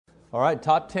All right,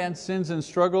 top 10 sins and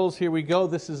struggles. Here we go.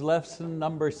 This is lesson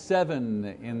number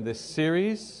 7 in this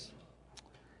series.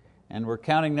 And we're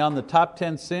counting down the top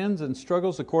 10 sins and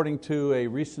struggles according to a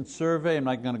recent survey. I'm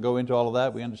not going to go into all of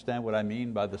that. We understand what I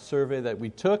mean by the survey that we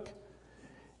took.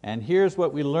 And here's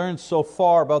what we learned so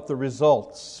far about the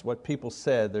results, what people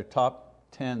said, their top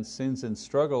 10 sins and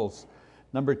struggles.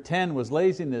 Number 10 was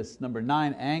laziness. Number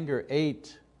 9, anger.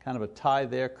 8, kind of a tie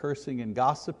there, cursing and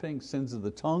gossiping, sins of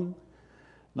the tongue.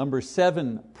 Number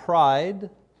 7, pride.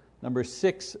 Number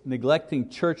 6, neglecting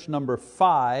church. Number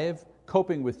 5,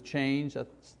 coping with change.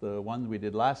 That's the one we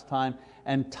did last time.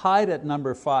 And tied at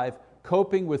number 5,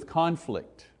 coping with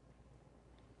conflict.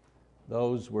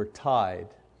 Those were tied.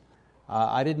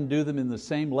 I didn't do them in the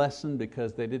same lesson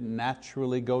because they didn't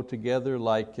naturally go together,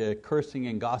 like cursing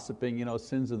and gossiping,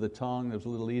 sins of the tongue. It was a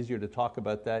little easier to talk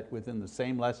about that within the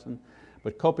same lesson.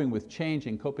 But coping with change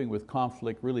and coping with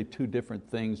conflict, really two different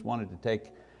things. Wanted to take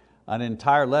an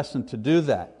entire lesson to do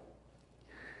that.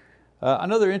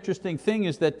 Another interesting thing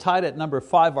is that tied at number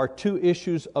 5 are 2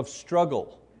 issues of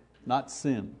struggle, not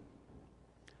sin.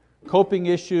 Coping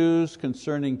issues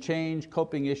concerning change,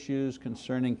 coping issues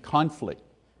concerning conflict.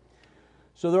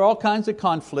 So there are all kinds of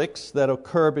conflicts that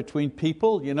occur between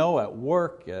people, at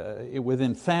work,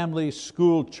 within family,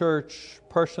 school, church,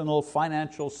 personal,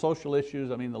 financial, social issues.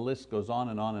 The list goes on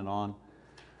and on and on.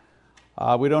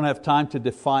 We don't have time to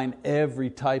define every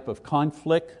type of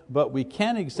conflict, but we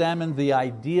can examine the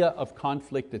idea of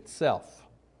conflict itself.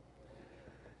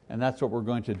 And that's what we're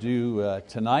going to do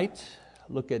tonight.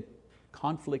 Look at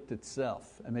conflict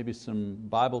itself and maybe some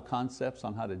Bible concepts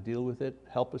on how to deal with it,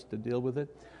 help us to deal with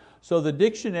it. So the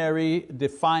dictionary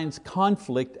defines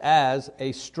conflict as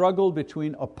a struggle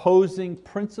between opposing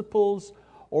principles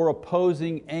or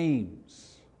opposing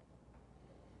aims.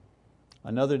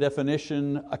 Another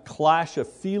definition, a clash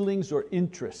of feelings or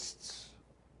interests.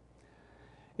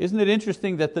 Isn't it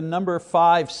interesting that the number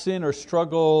 5 sin or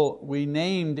struggle we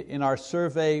named in our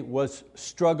survey was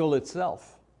struggle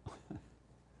itself?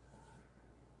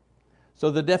 So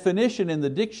the definition in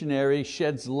the dictionary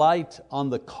sheds light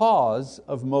on the cause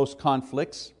of most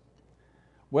conflicts,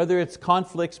 whether it's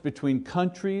conflicts between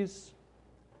countries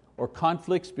or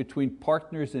conflicts between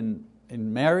partners in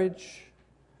marriage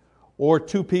or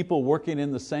 2 people working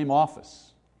in the same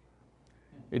office.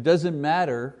 It doesn't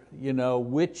matter,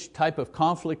 which type of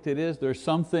conflict it is. There's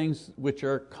some things which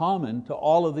are common to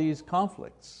all of these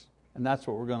conflicts, and that's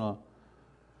what we're going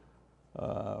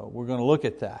to look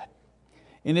at that.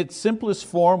 In its simplest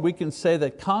form, we can say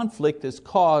that conflict is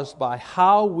caused by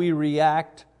how we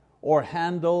react or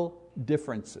handle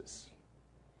differences.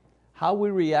 How we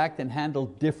react and handle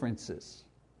differences.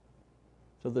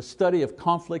 So the study of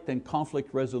conflict and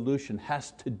conflict resolution has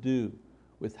to do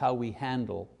with how we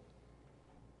handle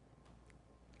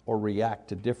or react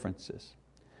to differences.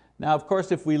 Now, of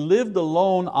course, if we lived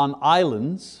alone on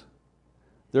islands,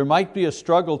 there might be a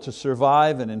struggle to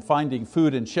survive and in finding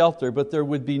food and shelter, but there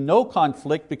would be no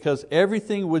conflict because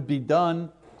everything would be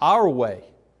done our way.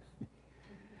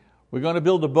 We're going to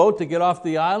build a boat to get off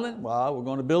the island? Well, we're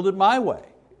going to build it my way.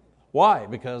 Why?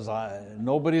 Because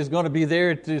nobody's going to be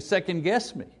there to second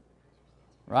guess me,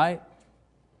 right?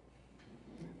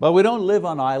 But we don't live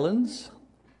on islands,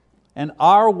 and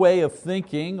our way of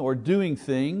thinking or doing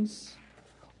things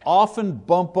often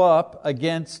bump up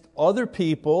against other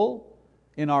people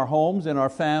in our homes, in our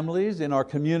families, in our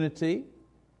community,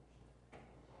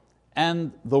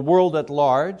 and the world at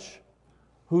large,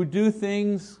 who do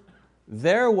things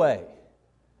their way.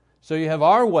 So you have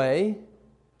our way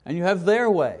and you have their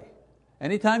way.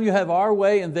 Anytime you have our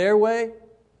way and their way,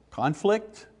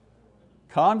 conflict.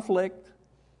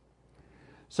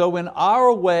 So when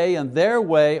our way and their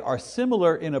way are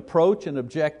similar in approach and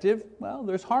objective, well,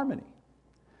 there's harmony.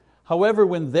 However,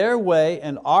 when their way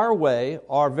and our way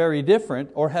are very different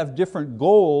or have different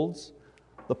goals,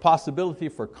 the possibility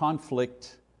for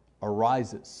conflict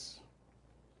arises.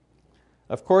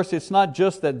 Of course, it's not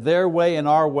just that their way and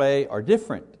our way are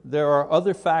different. There are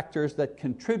other factors that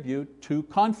contribute to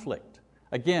conflict.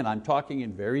 Again, I'm talking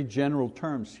in very general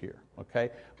terms here, okay?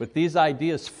 But these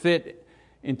ideas fit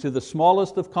into the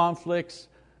smallest of conflicts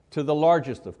to the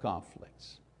largest of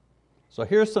conflicts. So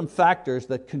here's some factors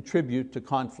that contribute to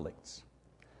conflicts.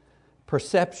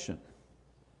 Perception.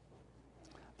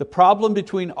 The problem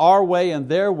between our way and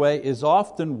their way is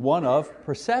often one of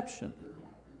perception.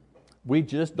 We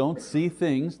just don't see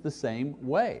things the same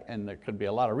way, and there could be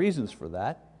a lot of reasons for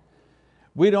that.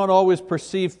 We don't always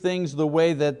perceive things the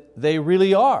way that they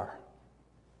really are.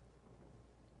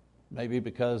 Maybe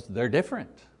because they're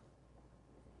different.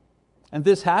 And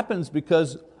this happens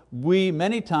because we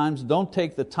many times don't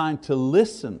take the time to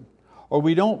listen or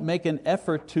we don't make an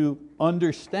effort to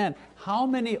understand. How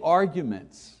many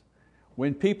arguments,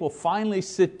 when people finally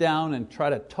sit down and try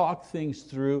to talk things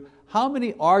through, how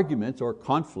many arguments or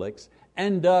conflicts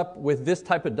end up with this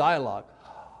type of dialogue?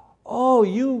 Oh,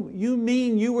 you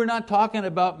mean you were not talking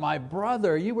about my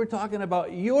brother, you were talking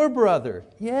about your brother.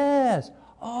 Yes.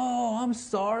 Oh, I'm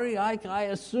sorry, I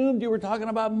assumed you were talking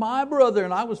about my brother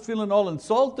and I was feeling all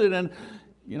insulted, and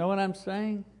you know what I'm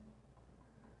saying?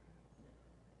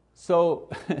 So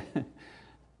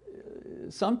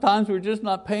sometimes we're just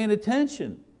not paying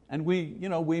attention, and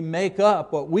we make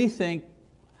up what we think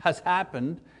has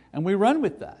happened and we run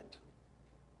with that.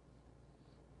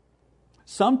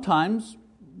 Sometimes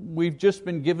we've just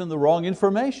been given the wrong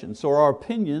information, so our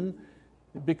opinion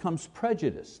becomes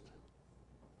prejudiced.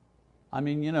 I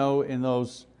mean, in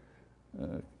those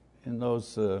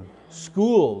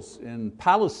schools in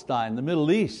Palestine, the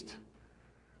Middle East,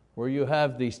 where you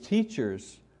have these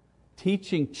teachers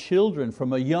teaching children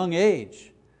from a young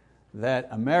age that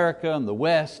America and the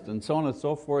West and so on and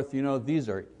so forth, these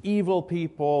are evil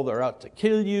people, they're out to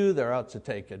kill you, they're out to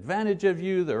take advantage of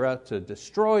you, they're out to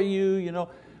destroy you.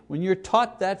 When you're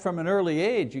taught that from an early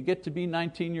age, you get to be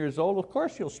 19 years old, of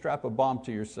course you'll strap a bomb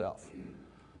to yourself.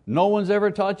 No one's ever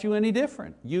taught you any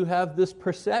different. You have this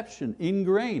perception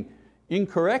ingrained,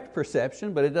 incorrect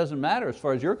perception, but it doesn't matter as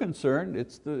far as you're concerned,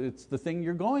 it's the thing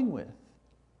you're going with.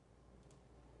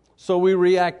 So we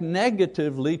react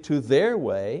negatively to their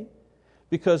way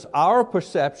because our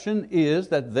perception is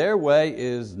that their way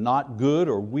is not good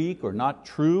or weak or not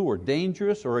true or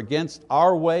dangerous or against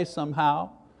our way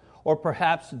somehow, or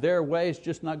perhaps their way is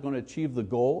just not going to achieve the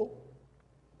goal.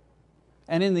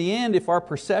 And in the end, if our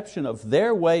perception of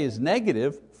their way is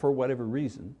negative for whatever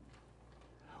reason,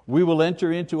 we will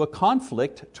enter into a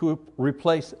conflict to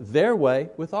replace their way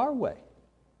with our way.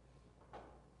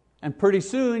 And pretty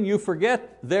soon you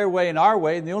forget their way and our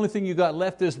way, and the only thing you got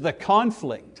left is the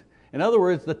conflict. In other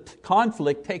words, the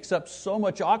conflict takes up so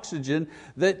much oxygen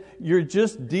that you're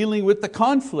just dealing with the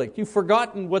conflict. You've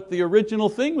forgotten what the original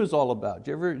thing was all about.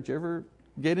 Did you ever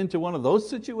get into one of those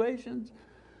situations?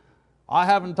 I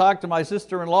haven't talked to my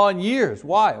sister-in-law in years.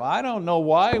 Why? I don't know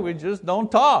why, we just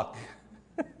don't talk.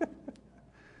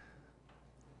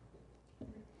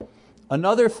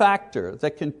 Another factor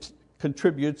that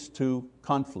contributes to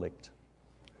conflict,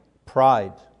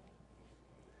 pride.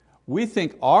 We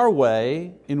think our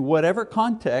way, in whatever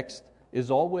context,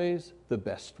 is always the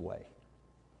best way.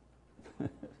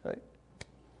 Right?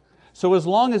 So as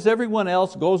long as everyone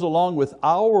else goes along with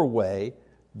our way,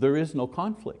 there is no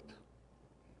conflict.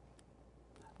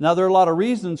 Now there are a lot of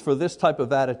reasons for this type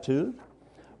of attitude,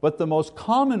 but the most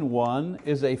common one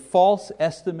is a false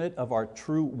estimate of our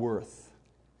true worth.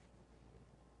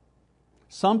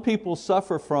 Some people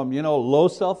suffer from low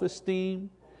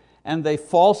self-esteem, and they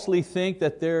falsely think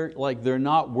that they're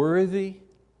not worthy.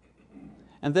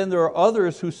 And then there are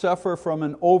others who suffer from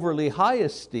an overly high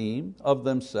esteem of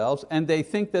themselves, and they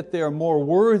think that they are more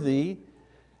worthy,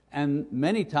 and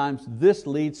many times this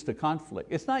leads to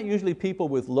conflict. It's not usually people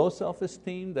with low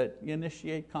self-esteem that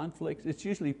initiate conflicts. It's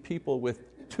usually people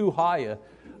with too high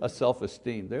a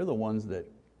self-esteem. They're the ones that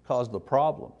cause the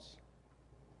problems.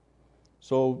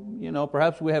 So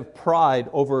perhaps we have pride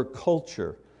over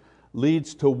culture,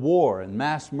 leads to war and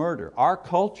mass murder. Our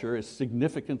culture is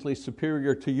significantly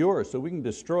superior to yours, so we can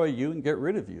destroy you and get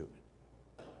rid of you.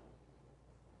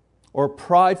 Or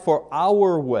pride for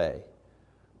our way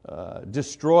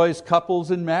destroys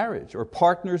couples in marriage, or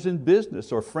partners in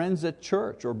business, or friends at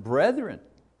church, or brethren.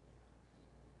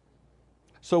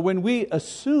 So when we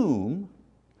assume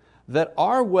that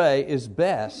our way is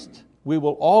best, we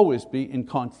will always be in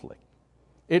conflict.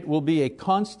 It will be a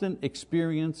constant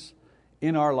experience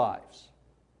in our lives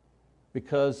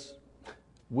because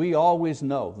we always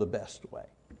know the best way.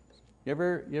 You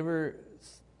ever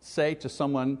say to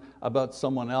someone about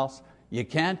someone else, you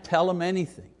can't tell them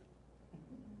anything?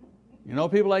 You know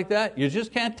people like that? You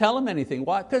just can't tell them anything.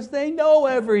 Why? Because they know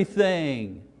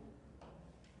everything.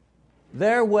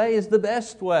 Their way is the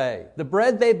best way. The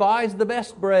bread they buy is the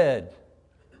best bread.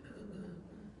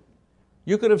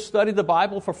 You could have studied the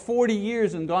Bible for 40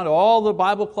 years and gone to all the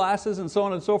Bible classes and so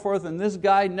on and so forth, and this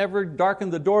guy never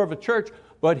darkened the door of a church,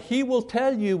 but he will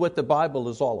tell you what the Bible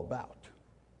is all about.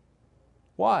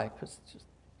 Why? Because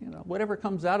whatever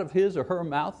comes out of his or her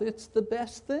mouth, it's the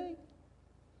best thing.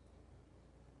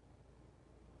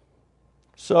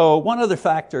 So one other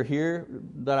factor here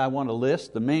that I want to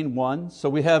list, the main one. So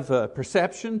we have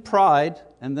perception, pride,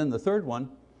 and then the third one,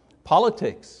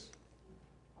 politics.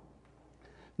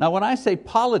 Now when I say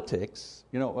politics,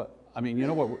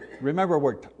 remember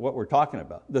what we're talking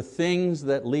about. The things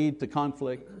that lead to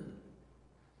conflict.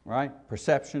 right?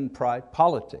 Perception, pride,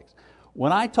 politics.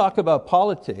 When I talk about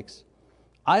politics,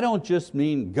 I don't just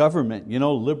mean government,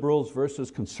 liberals versus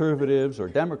conservatives, or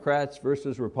Democrats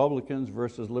versus Republicans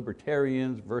versus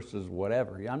libertarians versus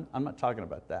whatever. I'm not talking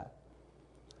about that.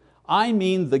 I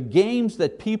mean the games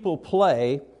that people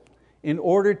play in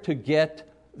order to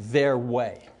get their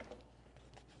way.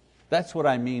 That's what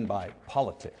I mean by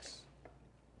politics.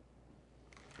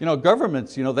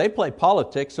 Governments, they play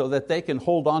politics so that they can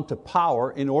hold on to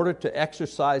power in order to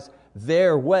exercise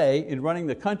their way in running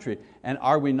the country. And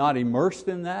are we not immersed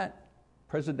in that?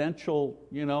 Presidential,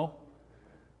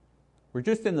 we're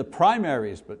just in the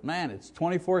primaries, but man, it's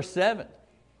 24/7.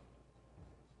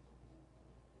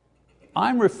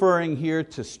 I'm referring here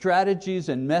to strategies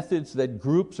and methods that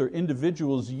groups or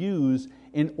individuals use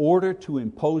in order to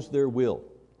impose their will.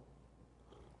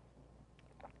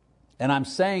 And I'm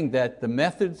saying that the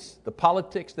methods, the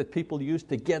politics that people use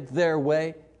to get their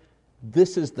way,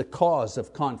 this is the cause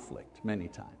of conflict many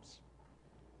times.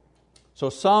 So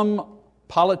some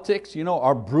politics,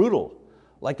 are brutal,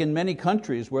 like in many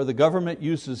countries where the government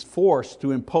uses force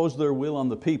to impose their will on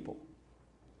the people.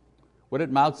 What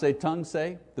did Mao Zedong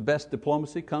say? The best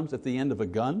diplomacy comes at the end of a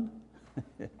gun.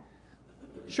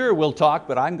 Sure, we'll talk,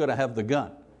 but I'm going to have the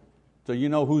gun. So you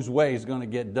know whose way is going to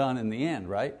get done in the end,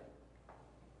 right?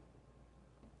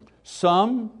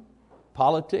 Some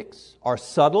politics are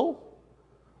subtle,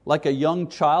 like a young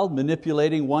child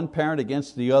manipulating one parent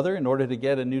against the other in order to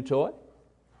get a new toy.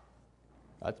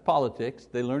 That's politics.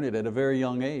 They learn it at a very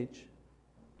young age.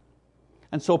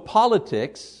 And so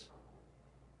politics,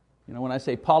 when I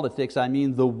say politics, I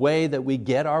mean the way that we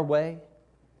get our way.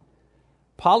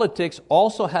 Politics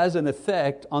also has an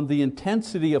effect on the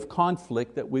intensity of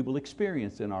conflict that we will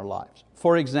experience in our lives.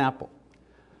 For example,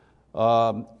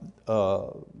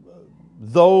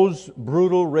 those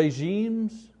brutal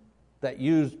regimes that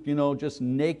use just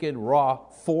naked raw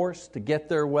force to get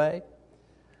their way,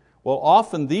 well,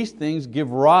 often these things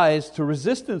give rise to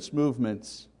resistance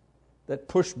movements that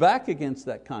push back against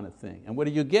that kind of thing. And what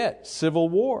do you get? Civil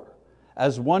war.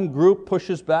 As one group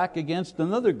pushes back against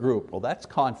another group. Well, that's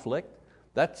conflict.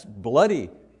 That's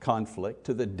bloody conflict,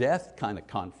 to the death kind of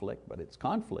conflict, but it's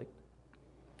conflict.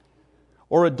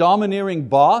 Or a domineering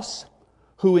boss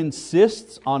who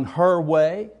insists on her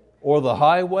way or the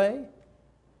highway.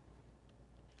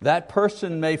 That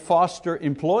person may foster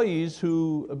employees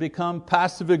who become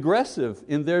passive-aggressive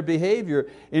in their behavior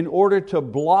in order to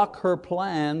block her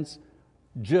plans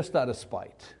just out of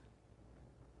spite.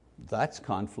 That's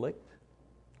conflict.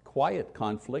 Quiet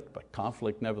conflict, but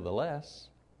conflict nevertheless.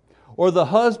 Or the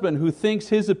husband who thinks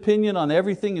his opinion on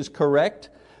everything is correct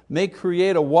may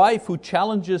create a wife who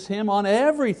challenges him on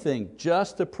everything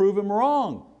just to prove him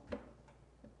wrong.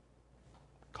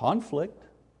 Conflict.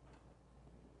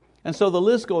 And so the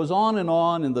list goes on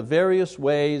in the various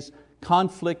ways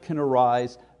conflict can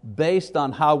arise based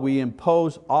on how we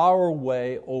impose our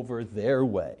way over their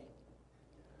way.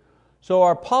 So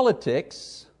our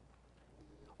politics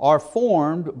are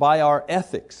formed by our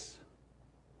ethics.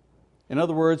 In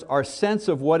other words, our sense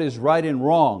of what is right and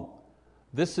wrong.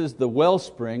 This is the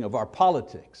wellspring of our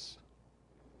politics.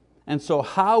 And so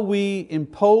how we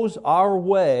impose our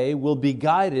way will be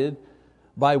guided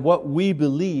by what we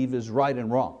believe is right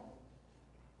and wrong.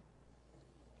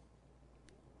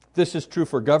 This is true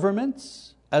for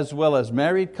governments, as well as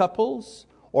married couples,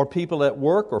 or people at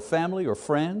work, or family, or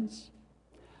friends.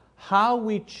 How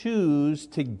we choose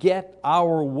to get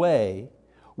our way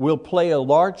will play a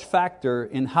large factor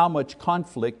in how much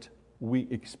conflict we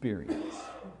experience.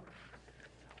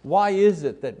 Why is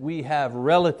it that we have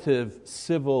relative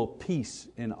civil peace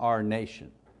in our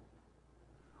nation?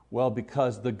 Well,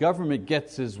 because the government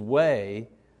gets its way,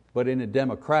 but in a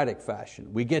democratic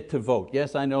fashion. We get to vote.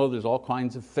 Yes, I know there's all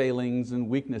kinds of failings and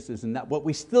weaknesses in that, but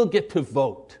we still get to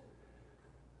vote.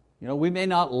 We may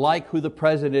not like who the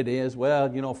president is.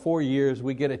 Well, 4 years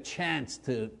we get a chance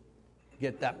to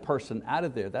get that person out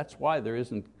of there. That's why there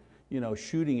isn't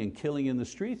shooting and killing in the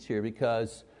streets here,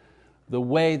 because the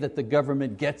way that the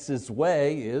government gets its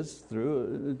way is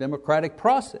through a democratic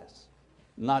process.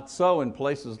 Not so in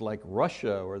places like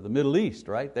Russia or the Middle East,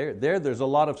 right? There's a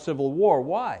lot of civil war.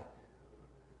 Why?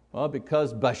 Well,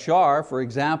 because Bashar, for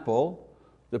example,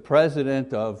 the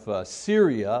president of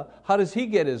Syria, how does he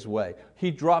get his way? He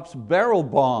drops barrel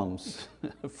bombs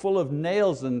full of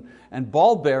nails and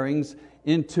ball bearings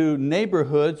into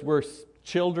neighborhoods where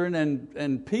children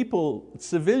and people,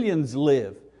 civilians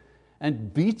live,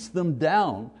 and beats them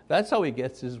down. That's how he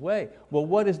gets his way. Well,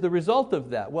 what is the result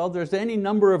of that? Well, there's any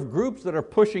number of groups that are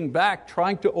pushing back,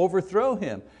 trying to overthrow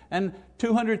him. And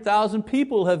 200,000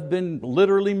 people have been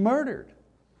literally murdered.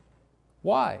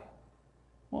 Why?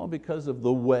 Well, because of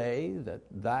the way that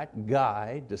that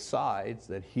guy decides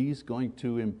that he's going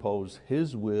to impose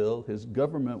his will, his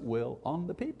government will on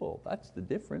the people. That's the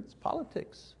difference,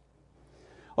 politics.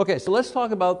 Okay, so let's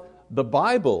talk about the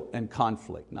Bible and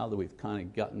conflict, now that we've kind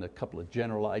of gotten a couple of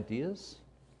general ideas.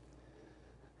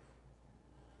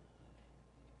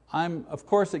 I'm, of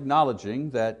course,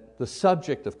 acknowledging that the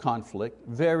subject of conflict,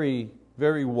 very,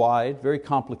 very wide, very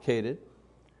complicated,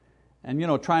 and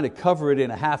trying to cover it in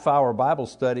a half-hour Bible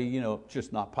study,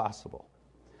 just not possible.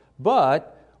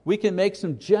 But we can make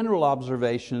some general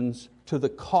observations to the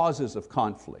causes of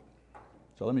conflict.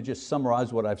 So let me just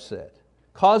summarize what I've said.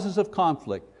 Causes of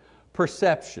conflict: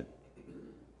 perception,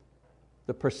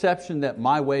 the perception that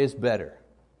my way is better;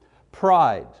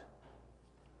 pride,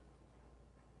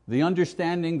 the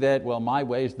understanding that, well, my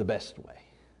way is the best way;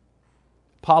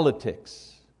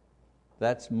 politics,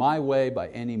 that's my way by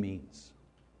any means.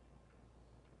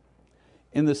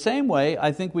 In the same way,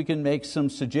 I think we can make some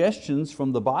suggestions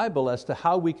from the Bible as to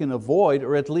how we can avoid,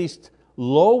 or at least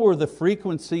lower, the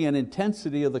frequency and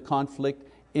intensity of the conflict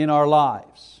in our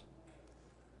lives.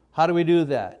 How do we do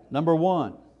that? Number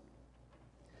one,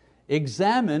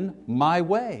 examine my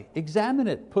way. Examine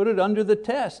it, put it under the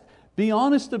test. Be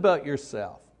honest about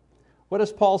yourself. What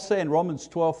does Paul say in Romans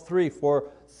 12:3?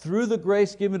 For through the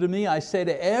grace given to me, I say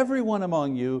to everyone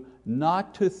among you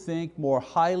not to think more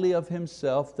highly of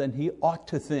himself than he ought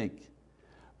to think,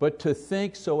 but to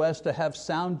think so as to have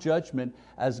sound judgment,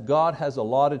 as God has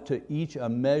allotted to each a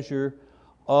measure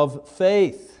of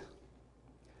faith.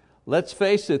 Let's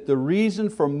face it, the reason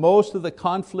for most of the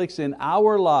conflicts in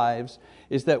our lives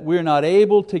is that we're not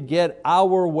able to get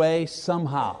our way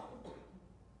somehow.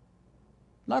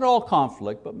 Not all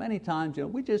conflict, but many times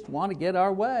we just want to get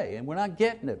our way and we're not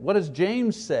getting it. What does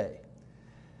James say?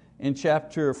 In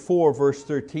chapter 4, verse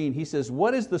 13, he says,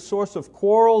 what is the source of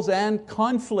quarrels and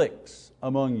conflicts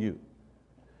among you?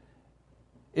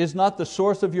 Is not the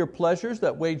source of your pleasures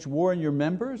that wage war in your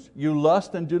members? You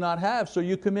lust and do not have, so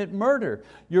you commit murder.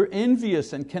 You're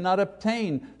envious and cannot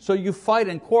obtain, so you fight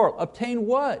and quarrel. Obtain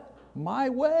what? My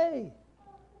way.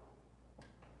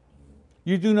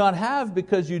 You do not have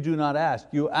because you do not ask.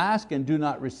 You ask and do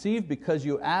not receive because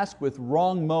you ask with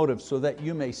wrong motives, so that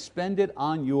you may spend it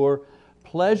on your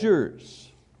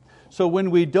pleasures. So when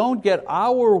we don't get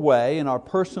our way in our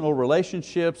personal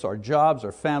relationships, our jobs,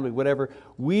 our family, whatever,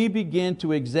 we begin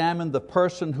to examine the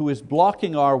person who is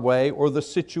blocking our way or the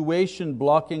situation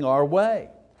blocking our way,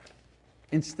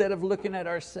 instead of looking at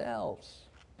ourselves.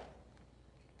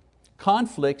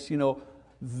 Conflicts,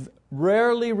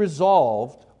 rarely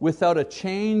resolved without a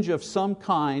change of some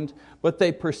kind, but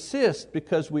they persist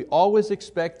because we always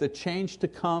expect the change to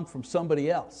come from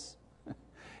somebody else.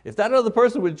 If that other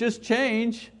person would just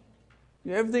change,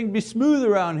 everything would be smooth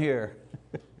around here.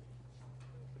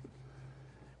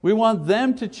 We want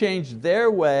them to change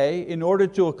their way in order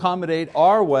to accommodate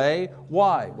our way.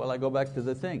 Why? Well, I go back to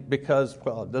the thing. Because,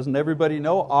 well, doesn't everybody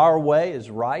know our way is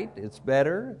right, it's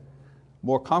better,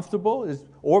 more comfortable,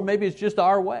 or maybe it's just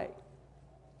our way.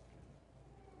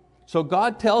 So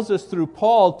God tells us through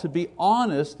Paul to be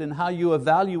honest in how you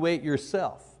evaluate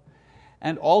yourself,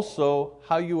 and also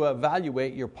how you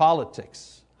evaluate your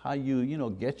politics, how you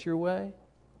get your way.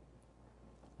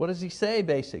 What does he say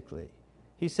basically?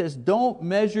 He says, don't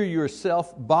measure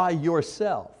yourself by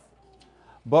yourself,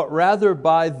 but rather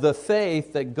by the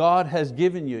faith that God has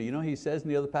given you. He says in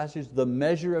the other passage, the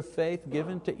measure of faith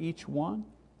given to each one.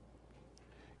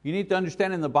 You need to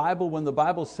understand in the Bible, when the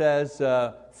Bible says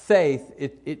faith,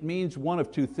 it means one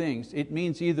of two things. It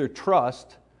means either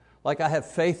trust, like I have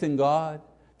faith in God.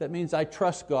 That means I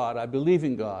trust God, I believe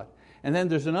in God. And then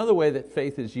there's another way that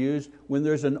faith is used when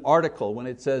there's an article, when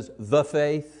it says the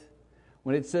faith.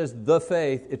 When it says the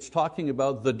faith, it's talking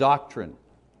about the doctrine,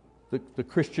 the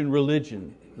Christian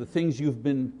religion, the things you've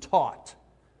been taught,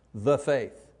 the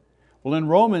faith. Well, in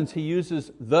Romans he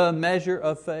uses the measure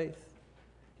of faith.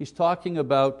 He's talking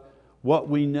about what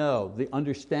we know, the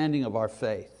understanding of our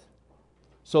faith.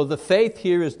 So the faith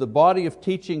here is the body of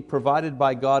teaching provided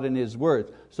by God in His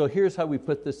Word. So here's how we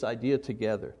put this idea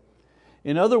together.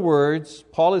 In other words,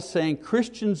 Paul is saying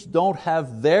Christians don't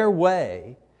have their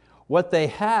way. What they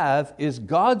have is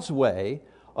God's way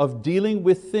of dealing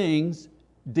with things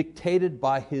dictated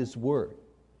by His Word.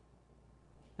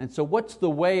 And so what's the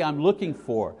way I'm looking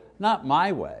for? Not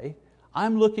my way.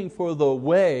 I'm looking for the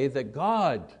way that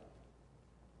God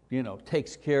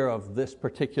takes care of this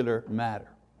particular matter.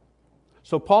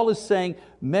 So Paul is saying,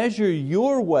 measure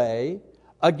your way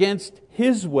against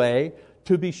His way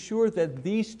to be sure that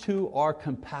these two are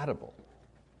compatible.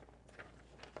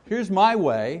 Here's my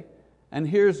way, and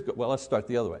let's start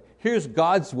the other way. Here's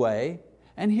God's way,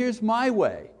 and here's my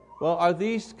way. Well, are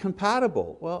these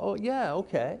compatible? Well, oh, yeah,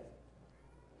 okay.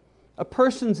 A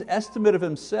person's estimate of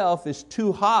himself is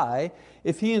too high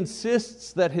if he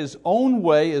insists that his own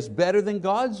way is better than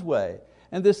God's way.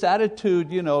 And this attitude,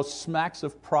 smacks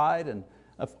of pride and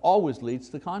always leads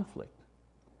to conflict.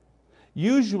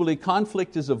 Usually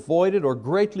conflict is avoided or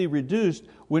greatly reduced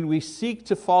when we seek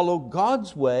to follow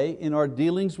God's way in our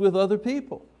dealings with other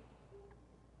people.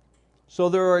 So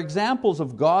there are examples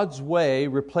of God's way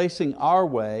replacing our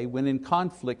way when in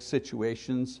conflict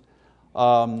situations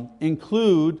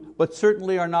include, but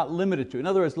certainly are not limited to. In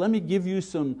other words, let me give you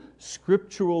some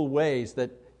scriptural ways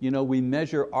that we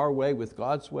measure our way with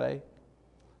God's way.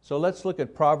 So let's look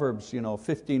at Proverbs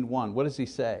 15:1. What does he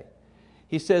say?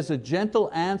 He says, a gentle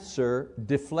answer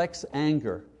deflects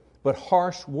anger, but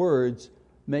harsh words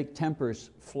make tempers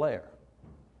flare.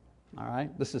 All right?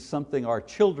 This is something our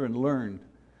children learned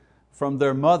from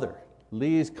their mother.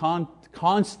 Lee's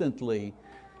constantly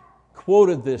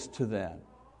quoted this to them.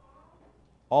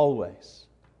 Always.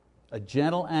 A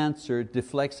gentle answer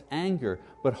deflects anger,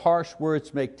 but harsh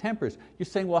words make tempers. You're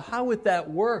saying, well, how would that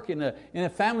work in a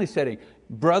family setting?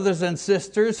 Brothers and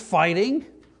sisters fighting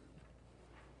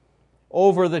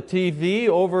over the TV,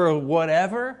 over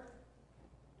whatever,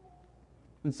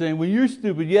 and saying, well, you're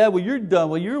stupid, yeah, well, you're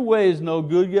dumb, well, your way is no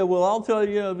good, yeah, well, I'll tell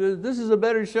you, this is a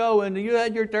better show, and you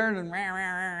had your turn, and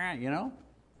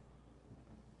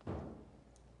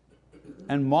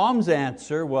And mom's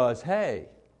answer was, hey,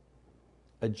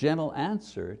 a gentle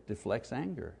answer deflects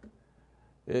anger.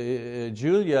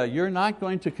 Julia, you're not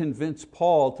going to convince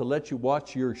Paul to let you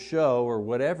watch your show or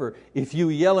whatever if you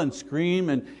yell and scream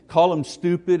and call him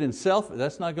stupid and selfish.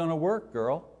 That's not going to work,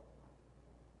 girl.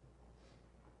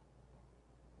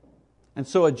 And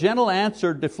so a gentle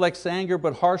answer deflects anger,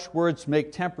 but harsh words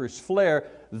make tempers flare.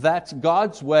 That's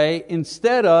God's way,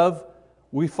 instead of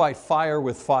we fight fire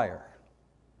with fire.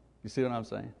 You see what I'm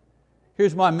saying?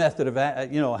 Here's my method of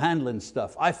handling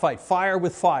stuff. I fight fire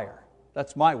with fire.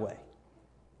 That's my way.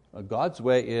 God's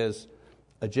way is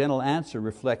a gentle answer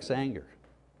reflects anger,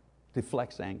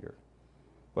 deflects anger,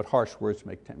 but harsh words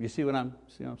make tempers. You see what I'm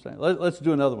saying? Let's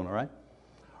do another one, all right?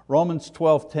 Romans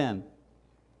 12:10.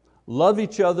 Love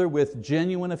each other with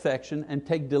genuine affection and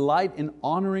take delight in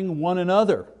honoring one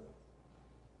another.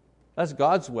 That's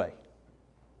God's way.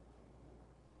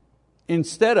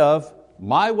 Instead of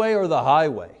my way or the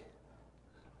highway.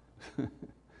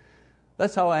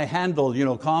 That's how I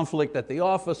handle conflict at the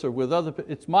office or with other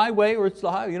people. It's my way or it's the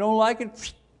highway. You don't like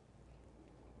it?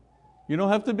 You don't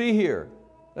have to be here.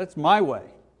 That's my way.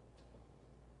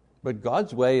 But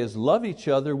God's way is love each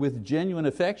other with genuine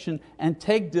affection and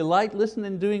take delight, listen,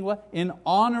 in doing what? In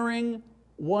honoring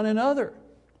one another.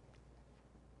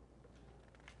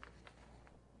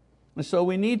 And so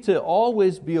we need to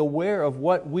always be aware of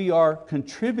what we are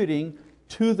contributing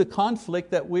to the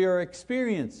conflict that we are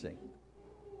experiencing.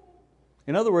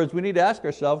 In other words, we need to ask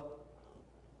ourselves,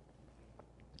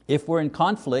 if we're in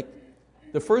conflict,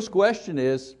 the first question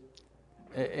is,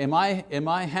 am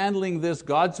I handling this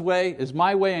God's way? Is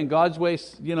my way and God's way,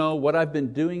 what I've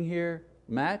been doing here,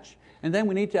 match? And then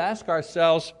we need to ask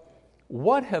ourselves,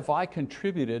 what have I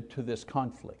contributed to this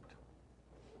conflict?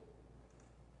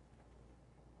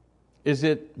 Is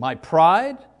it my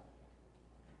pride?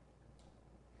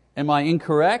 Am I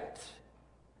incorrect?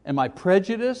 Am I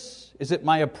prejudiced? Is it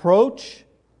my approach?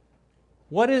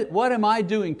 What am I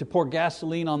doing to pour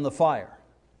gasoline on the fire?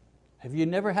 Have you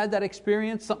never had that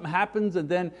experience? Something happens and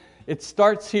then it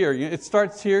starts here. It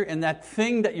starts here, and that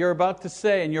thing that you're about to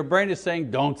say, and your brain is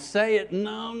saying, don't say it.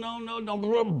 No,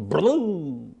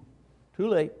 don't. Too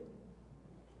late.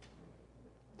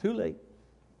 Too late.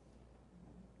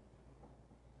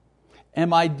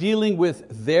 Am I dealing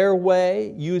with their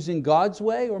way, using God's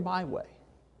way, or my way?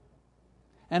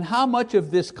 And how much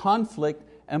of this conflict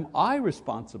am I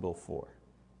responsible for?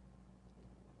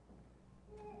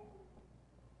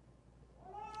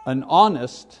 An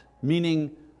honest,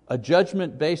 meaning a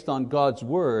judgment based on God's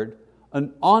word,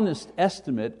 an honest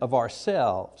estimate of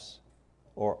ourselves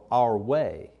or our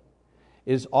way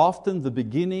is often the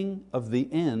beginning of the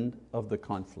end of the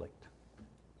conflict.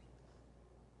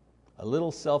 A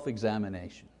little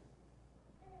self-examination.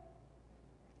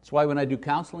 That's why when I do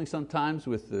counseling sometimes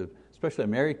with especially a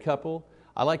married couple,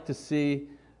 I like to see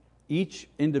each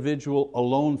individual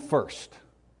alone first.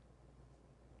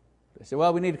 They say,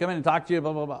 well, we need to come in and talk to you,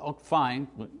 blah, blah, blah. Oh, fine,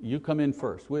 you come in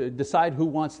first. We decide who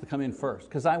wants to come in first,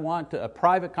 because I want a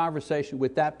private conversation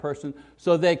with that person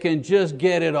so they can just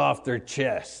get it off their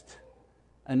chest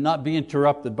and not be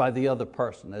interrupted by the other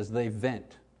person as they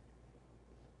vent,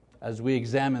 as we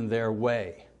examine their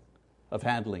way of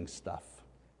handling stuff.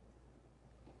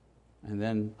 And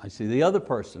then I see the other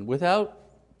person. Without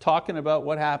talking about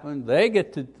what happened, they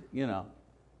get to,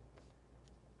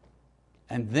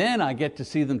 and then I get to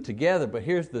see them together. But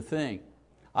here's the thing.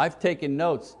 I've taken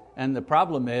notes, and the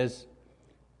problem is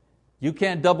you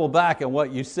can't double back on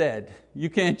what you said. You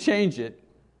can't change it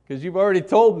because you've already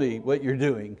told me what you're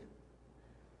doing.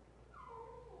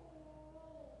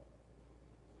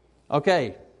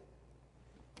 Okay.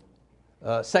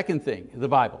 Second thing, the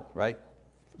Bible, right?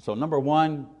 So number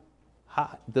one,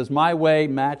 does my way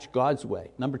match God's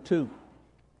way? Number two,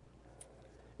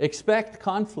 expect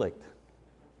conflict.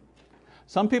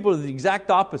 Some people are the exact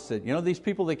opposite. These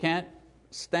people, they can't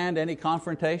stand any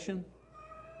confrontation.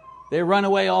 They run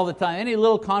away all the time. Any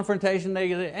little confrontation,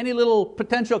 any little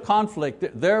potential conflict,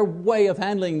 their way of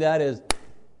handling that is.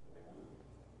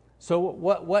 So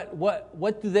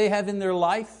what do they have in their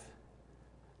life?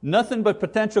 Nothing but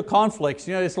potential conflicts.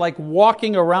 It's like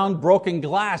walking around broken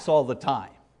glass all the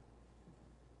time.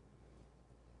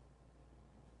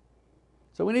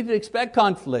 So we need to expect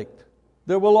conflict.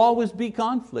 There will always be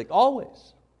conflict,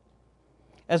 always.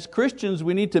 As Christians,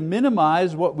 we need to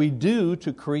minimize what we do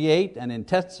to create and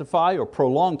intensify or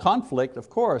prolong conflict, of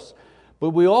course, but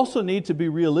we also need to be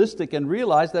realistic and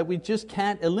realize that we just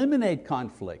can't eliminate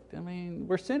conflict.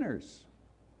 We're sinners.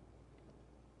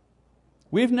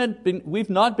 We've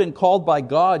not been called by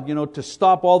God, to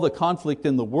stop all the conflict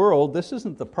in the world. This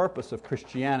isn't the purpose of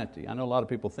Christianity. I know a lot of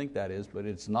people think that is, but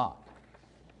it's not.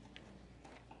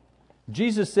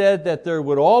 Jesus said that there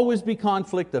would always be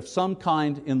conflict of some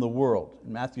kind in the world.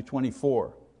 In Matthew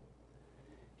 24.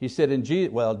 He said,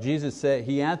 Jesus said,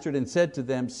 He answered and said to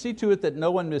them, see to it that no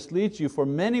one misleads you, for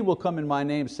many will come in my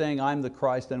name saying, I'm the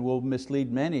Christ, and will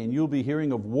mislead many. And you'll be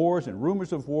hearing of wars and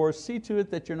rumors of wars. See to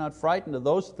it that you're not frightened of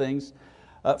those things,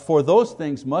 for those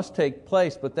things must take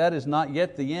place, but that is not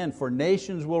yet the end. For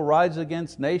nations will rise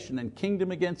against nation, and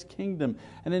kingdom against kingdom,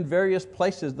 and in various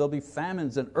places there'll be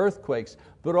famines and earthquakes.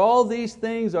 But all these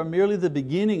things are merely the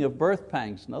beginning of birth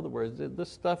pangs. In other words,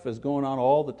 this stuff is going on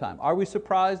all the time. Are we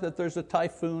surprised that there's a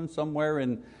typhoon somewhere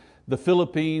in the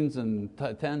Philippines and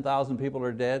 10,000 people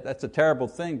are dead? That's a terrible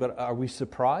thing, but are we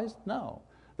surprised? No.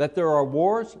 That there are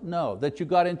wars? No. That you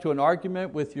got into an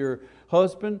argument with your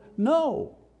husband?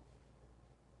 No.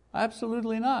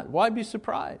 Absolutely not. Why be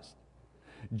surprised?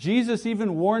 Jesus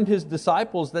even warned His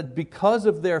disciples that because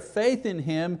of their faith in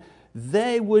Him,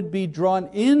 they would be drawn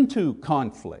into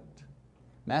conflict.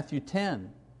 Matthew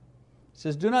 10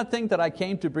 says, do not think that I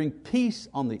came to bring peace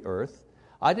on the earth.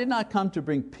 I did not come to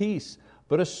bring peace,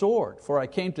 but a sword. For I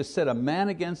came to set a man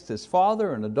against his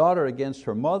father, and a daughter against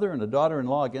her mother, and a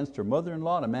daughter-in-law against her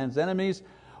mother-in-law. And a man's enemies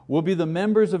will be the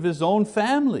members of his own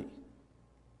family,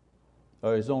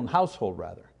 or his own household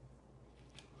rather.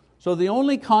 So the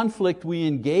only conflict we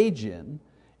engage in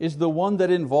is the one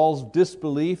that involves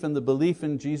disbelief and the belief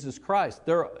in Jesus Christ.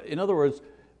 In other words,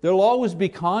 there'll always be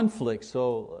conflict,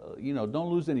 so don't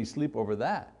lose any sleep over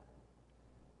that.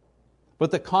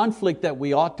 But the conflict that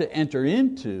we ought to enter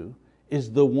into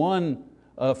is the one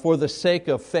for the sake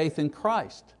of faith in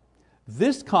Christ.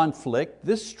 This conflict,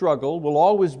 this struggle will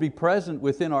always be present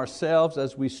within ourselves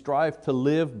as we strive to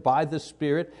live by the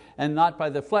Spirit and not by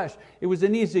the flesh. It was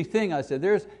an easy thing. I said,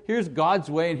 here's God's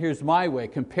way and here's my way.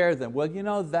 Compare them. Well,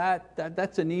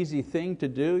 that's an easy thing to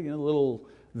do, a little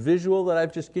visual that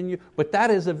I've just given you. But that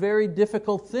is a very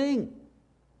difficult thing.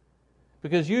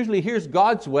 Because usually here's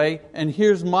God's way and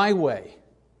here's my way.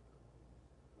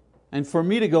 And for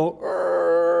me to go,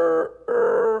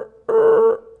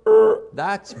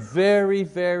 that's very,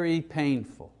 very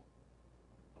painful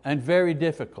and very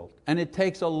difficult, and it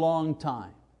takes a long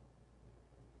time.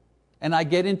 And I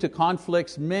get into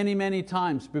conflicts many, many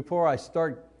times before I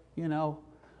start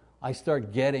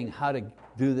getting how to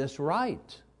do this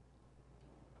right.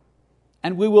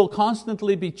 And we will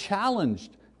constantly be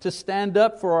challenged to stand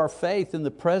up for our faith in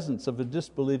the presence of a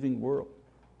disbelieving world.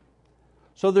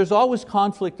 So there's always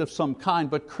conflict of some kind,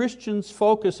 but Christians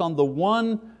focus on the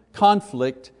one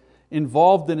conflict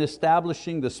involved in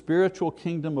establishing the spiritual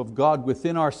kingdom of God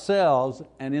within ourselves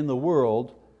and in the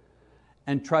world,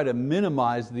 and try to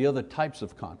minimize the other types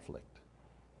of conflict.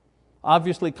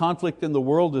 Obviously, conflict in the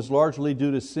world is largely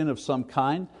due to sin of some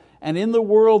kind, and in the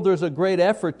world there's a great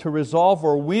effort to resolve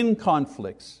or win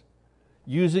conflicts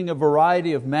using a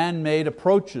variety of man-made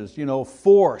approaches,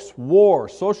 force, war,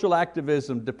 social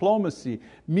activism, diplomacy,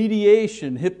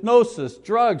 mediation, hypnosis,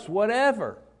 drugs,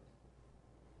 whatever.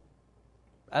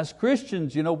 As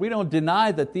Christians, we don't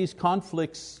deny that these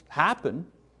conflicts happen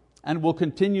and will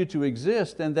continue to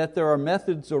exist, and that there are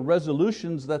methods or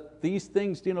resolutions that these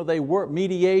things, they work,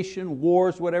 mediation,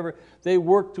 wars, whatever, they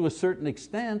work to a certain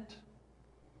extent.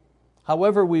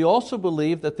 However, we also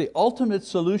believe that the ultimate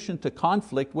solution to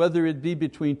conflict, whether it be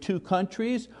between two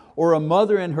countries or a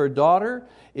mother and her daughter,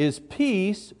 is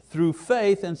peace through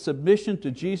faith and submission to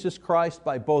Jesus Christ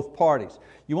by both parties.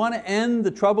 You want to end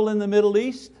the trouble in the Middle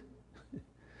East?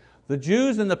 The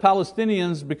Jews and the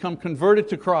Palestinians become converted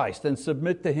to Christ and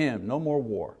submit to Him. No more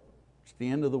war. It's the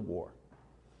end of the war.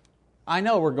 I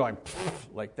know we're going,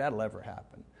 like that'll ever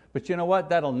happen. But you know what?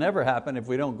 That'll never happen if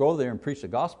we don't go there and preach the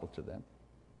gospel to them.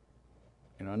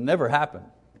 It'll never happen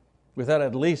without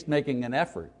at least making an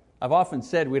effort. I've often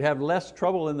said we'd have less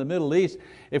trouble in the Middle East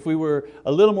if we were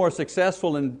a little more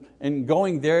successful in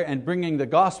going there and bringing the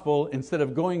gospel instead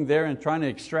of going there and trying to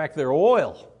extract their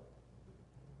oil.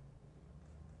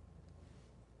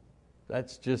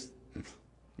 That's just,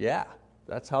 yeah,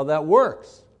 that's how that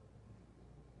works.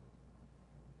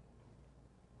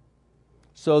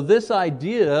 So this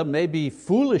idea may be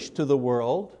foolish to the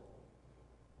world,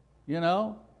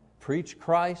 preach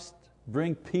Christ,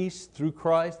 bring peace through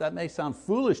Christ. That may sound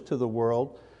foolish to the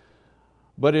world,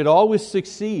 but it always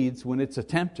succeeds when it's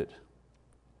attempted.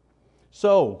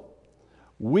 So,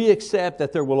 we accept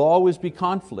that there will always be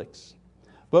conflicts,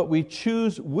 but we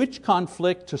choose which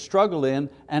conflict to struggle in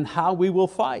and how we will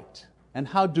fight. And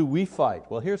how do we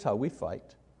fight? Well, here's how we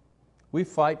fight. We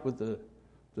fight with the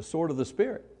sword of the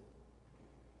Spirit.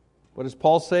 What does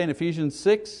Paul say in Ephesians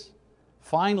 6?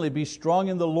 Finally, be strong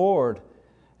in the Lord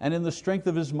and in the strength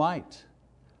of His might.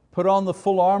 Put on the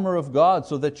full armor of God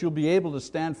so that you'll be able to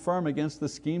stand firm against the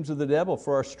schemes of the devil.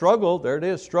 For our struggle, there it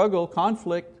is, struggle,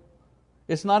 conflict,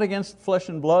 it's not against flesh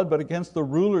and blood, but against the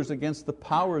rulers, against the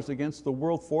powers, against the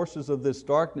world forces of this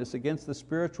darkness, against the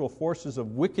spiritual forces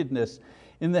of wickedness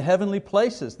in the heavenly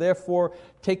places. Therefore,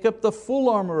 take up the full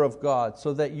armor of God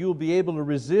so that you'll be able to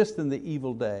resist in the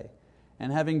evil day.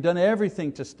 And having done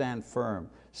everything to stand firm.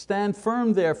 Stand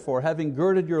firm therefore, having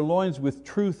girded your loins with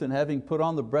truth, and having put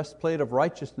on the breastplate of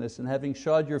righteousness, and having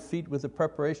shod your feet with the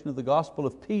preparation of the gospel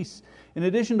of peace. In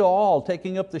addition to all,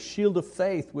 taking up the shield of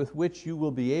faith, with which you will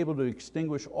be able to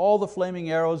extinguish all the flaming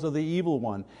arrows of the evil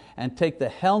one, and take the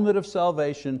helmet of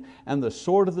salvation and the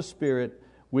sword of the Spirit,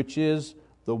 which is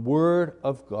the word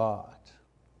of God.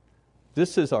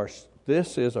 This is how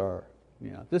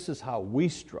we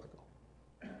struggle.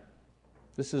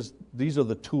 These are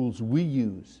the tools we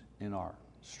use in our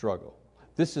struggle.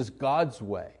 This is God's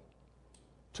way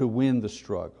to win the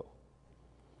struggle.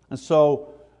 And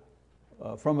so,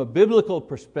 from a biblical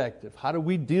perspective, how do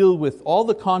we deal with all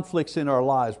the conflicts in our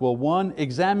lives? Well, 1,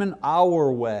 examine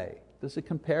our way. Does it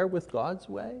compare with God's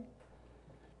way?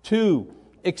 2,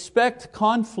 expect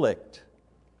conflict,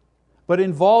 but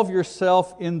involve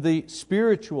yourself in the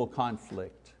spiritual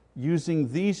conflict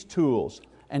using these tools,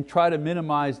 and try to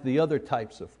minimize the other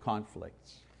types of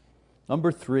conflicts.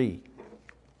 Number 3,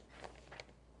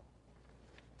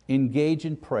 engage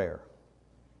in prayer.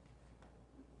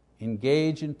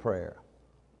 Engage in prayer.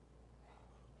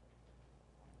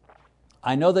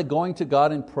 I know that going to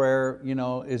God in prayer,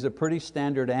 is a pretty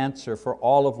standard answer for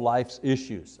all of life's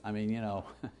issues. I mean,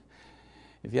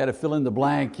 if you had to fill in the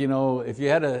blank, if you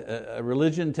had a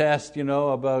religion test,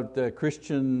 about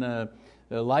Christian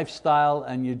lifestyle,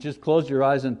 and you just close your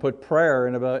eyes and put prayer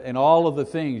in all of the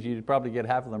things, you'd probably get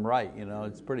half of them right.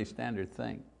 It's a pretty standard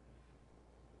thing.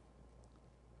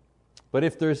 But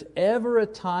if there's ever a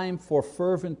time for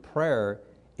fervent prayer,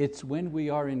 it's when we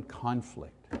are in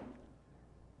conflict.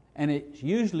 And it's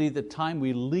usually the time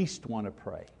we least want to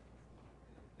pray.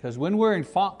 Because when we're in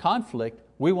conflict,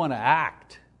 we want to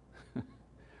act.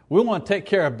 We want to take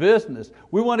care of business.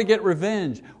 We want to get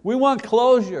revenge. We want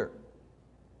closure.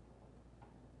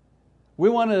 We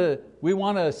want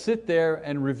to sit there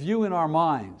and review in our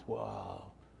minds.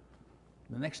 Well,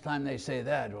 the next time they say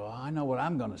that, well, I know what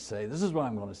I'm going to say. This is what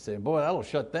I'm going to say. Boy, that'll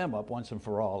shut them up once and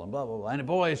for all. And blah, blah, blah. And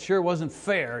boy, it sure wasn't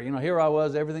fair. Here I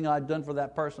was, everything I'd done for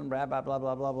that person, blah, blah, blah,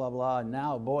 blah, blah, blah, blah. And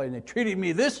now, boy, and they treated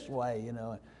me this way.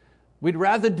 We'd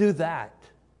rather do that.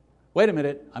 Wait a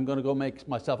minute, I'm going to go make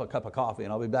myself a cup of coffee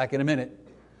and I'll be back in a minute.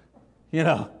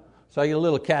 So I get a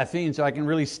little caffeine so I can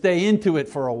really stay into it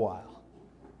for a while.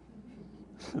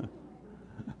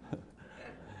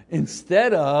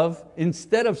 Instead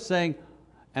of saying,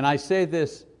 and I say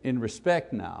this in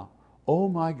respect now, oh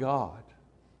my God,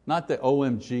 not the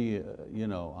OMG,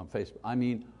 on Facebook. I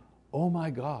mean, oh my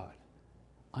God,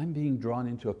 I'm being drawn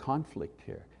into a conflict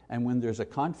here. And when there's a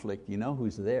conflict, you know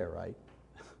who's there, right?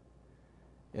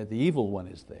 Yeah, the evil one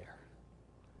is there.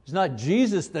 It's not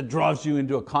Jesus that draws you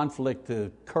into a conflict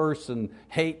to curse and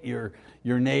hate your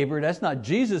neighbor. That's not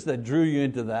Jesus that drew you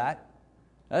into that.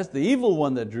 That's the evil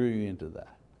one that drew you into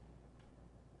that.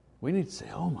 We need to say,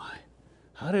 oh my,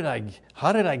 How did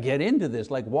I get into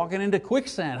this? Like walking into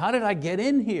quicksand. How did I get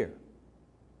in here?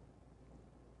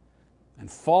 And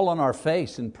fall on our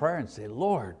face in prayer and say,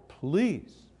 Lord,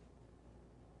 please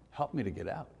help me to get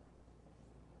out.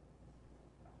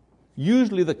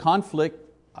 Usually the conflict,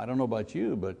 I don't know about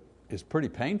you, but is pretty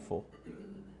painful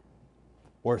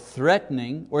or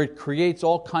threatening, or it creates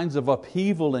all kinds of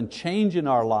upheaval and change in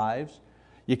our lives.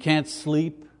 You can't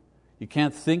sleep, you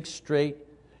can't think straight,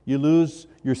 you lose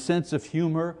your sense of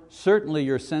humor, certainly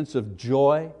your sense of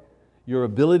joy, your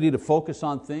ability to focus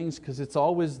on things, because it's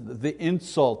always the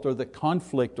insult or the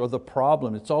conflict or the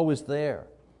problem, it's always there.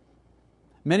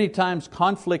 Many times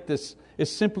conflict is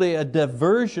simply a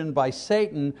diversion by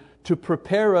Satan to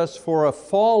prepare us for a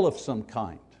fall of some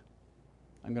kind.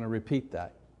 I'm going to repeat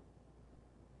that.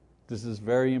 This is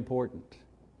very important.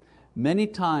 Many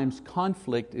times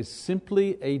conflict is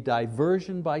simply a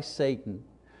diversion by Satan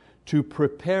to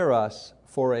prepare us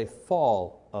for a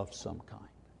fall of some kind.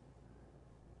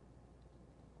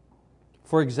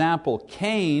 For example,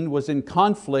 Cain was in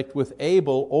conflict with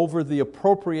Abel over the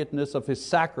appropriateness of his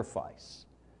sacrifice.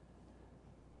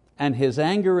 And his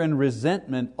anger and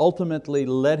resentment ultimately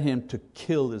led him to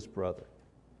kill his brother.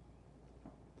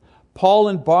 Paul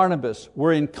and Barnabas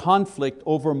were in conflict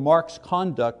over Mark's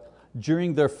conduct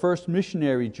during their first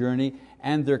missionary journey,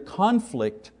 and their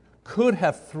conflict could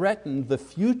have threatened the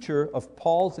future of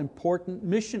Paul's important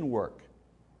mission work.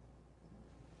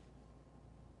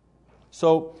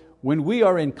 So, when we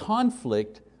are in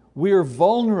conflict, we are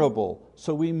vulnerable,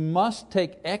 so we must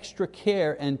take extra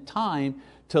care and time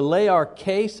to lay our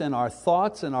case and our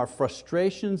thoughts and our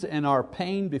frustrations and our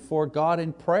pain before God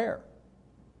in prayer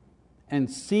and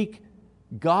seek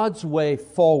God's way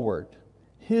forward,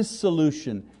 His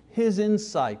solution, His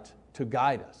insight to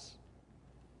guide us.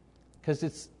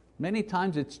 Because many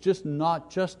times it's just not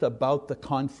just about the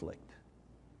conflict.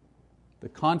 The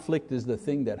conflict is the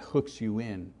thing that hooks you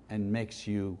in and makes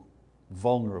you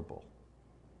vulnerable.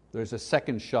 There's a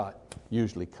second shot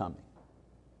usually coming.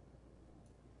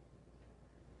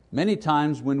 Many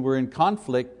times when we're in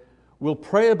conflict, we'll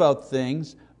pray about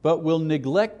things, but we'll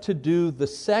neglect to do the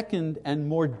second and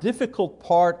more difficult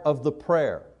part of the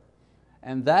prayer.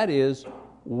 And that is,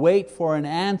 wait for an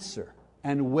answer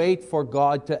and wait for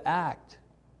God to act.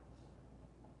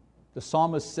 The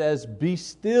psalmist says, "Be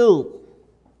still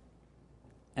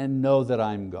and know that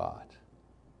I'm God."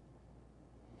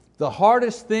 The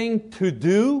hardest thing to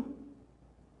do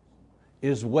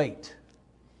is wait.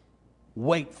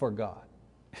 Wait for God.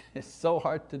 It's so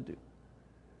hard to do.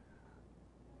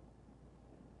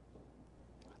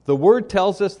 The Word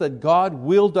tells us that God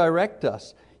will direct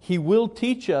us. He will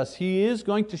teach us. He is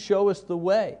going to show us the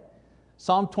way.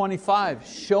 Psalm 25,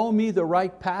 show me the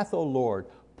right path, O Lord.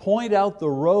 Point out the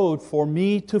road for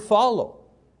me to follow.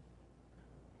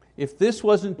 If this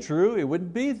wasn't true, it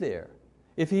wouldn't be there.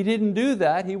 If He didn't do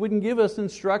that, He wouldn't give us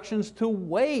instructions to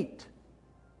wait.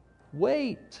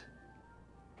 Wait.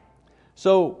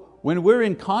 So when we're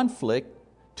in conflict,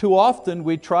 too often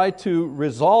we try to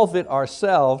resolve it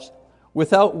ourselves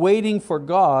without waiting for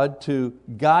God to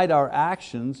guide our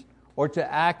actions or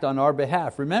to act on our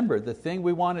behalf. Remember, the thing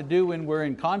we want to do when we're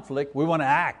in conflict, we want to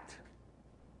act.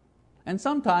 And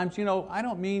sometimes, I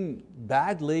don't mean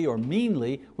badly or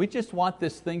meanly, we just want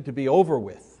this thing to be over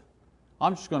with.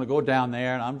 I'm just going to go down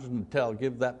there and I'm just going to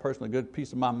give that person a good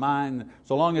piece of my mind.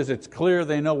 So long as it's clear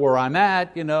they know where I'm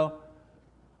at,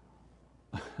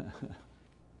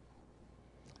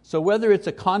 So whether it's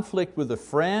a conflict with a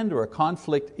friend or a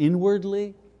conflict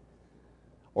inwardly,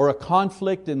 or a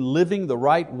conflict in living the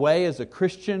right way as a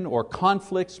Christian, or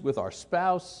conflicts with our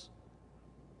spouse,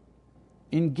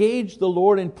 engage the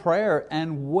Lord in prayer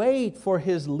and wait for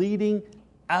His leading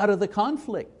out of the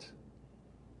conflict.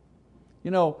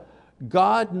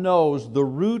 God knows the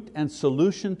root and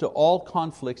solution to all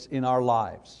conflicts in our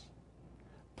lives.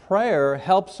 Prayer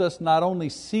helps us not only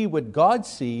see what God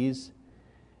sees,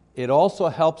 it also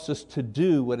helps us to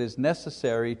do what is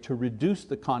necessary to reduce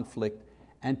the conflict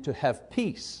and to have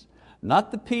peace.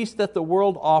 Not the peace that the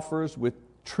world offers with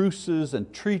truces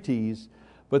and treaties,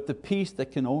 but the peace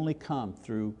that can only come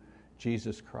through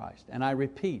Jesus Christ. And I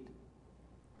repeat,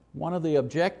 one of the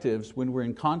objectives when we're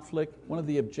in conflict, one of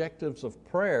the objectives of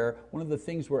prayer, one of the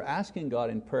things we're asking God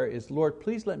in prayer is, Lord,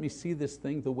 please let me see this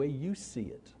thing the way You see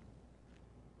it.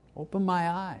 Open my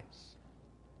eyes.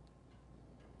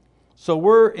 So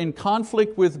we're in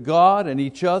conflict with God and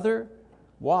each other.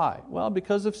 Why? Well,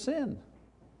 because of sin.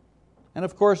 And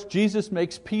of course, Jesus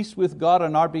makes peace with God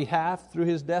on our behalf through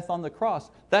His death on the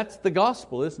cross. That's the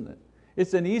gospel, isn't it?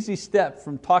 It's an easy step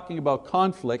from talking about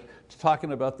conflict to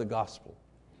talking about the gospel.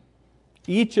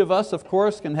 Each of us, of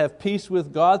course, can have peace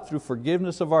with God through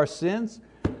forgiveness of our sins.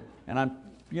 And I'm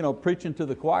preaching to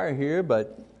the choir here,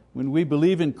 but when we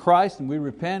believe in Christ and we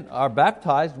repent, are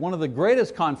baptized, one of the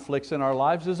greatest conflicts in our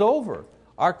lives is over.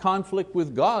 Our conflict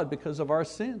with God because of our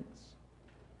sins.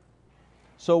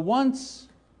 So once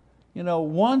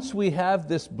we have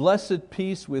this blessed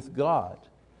peace with God,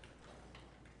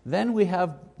 then we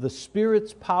have the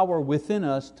Spirit's power within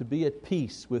us to be at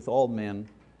peace with all men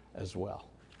as well.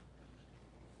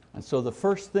 And so the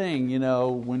first thing,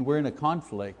 when we're in a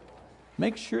conflict,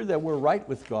 make sure that we're right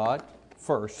with God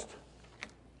first.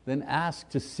 Then ask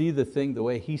to see the thing the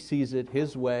way He sees it,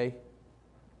 His way.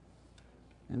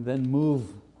 And then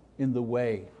move in the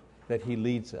way that He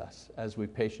leads us as we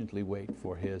patiently wait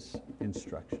for His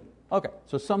instruction. Okay,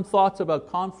 so some thoughts about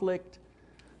conflict,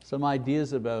 some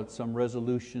ideas about some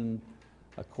resolution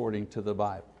according to the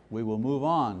Bible. We will move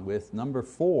on with number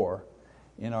 4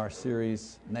 in our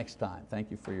series next time.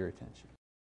 Thank you for your attention.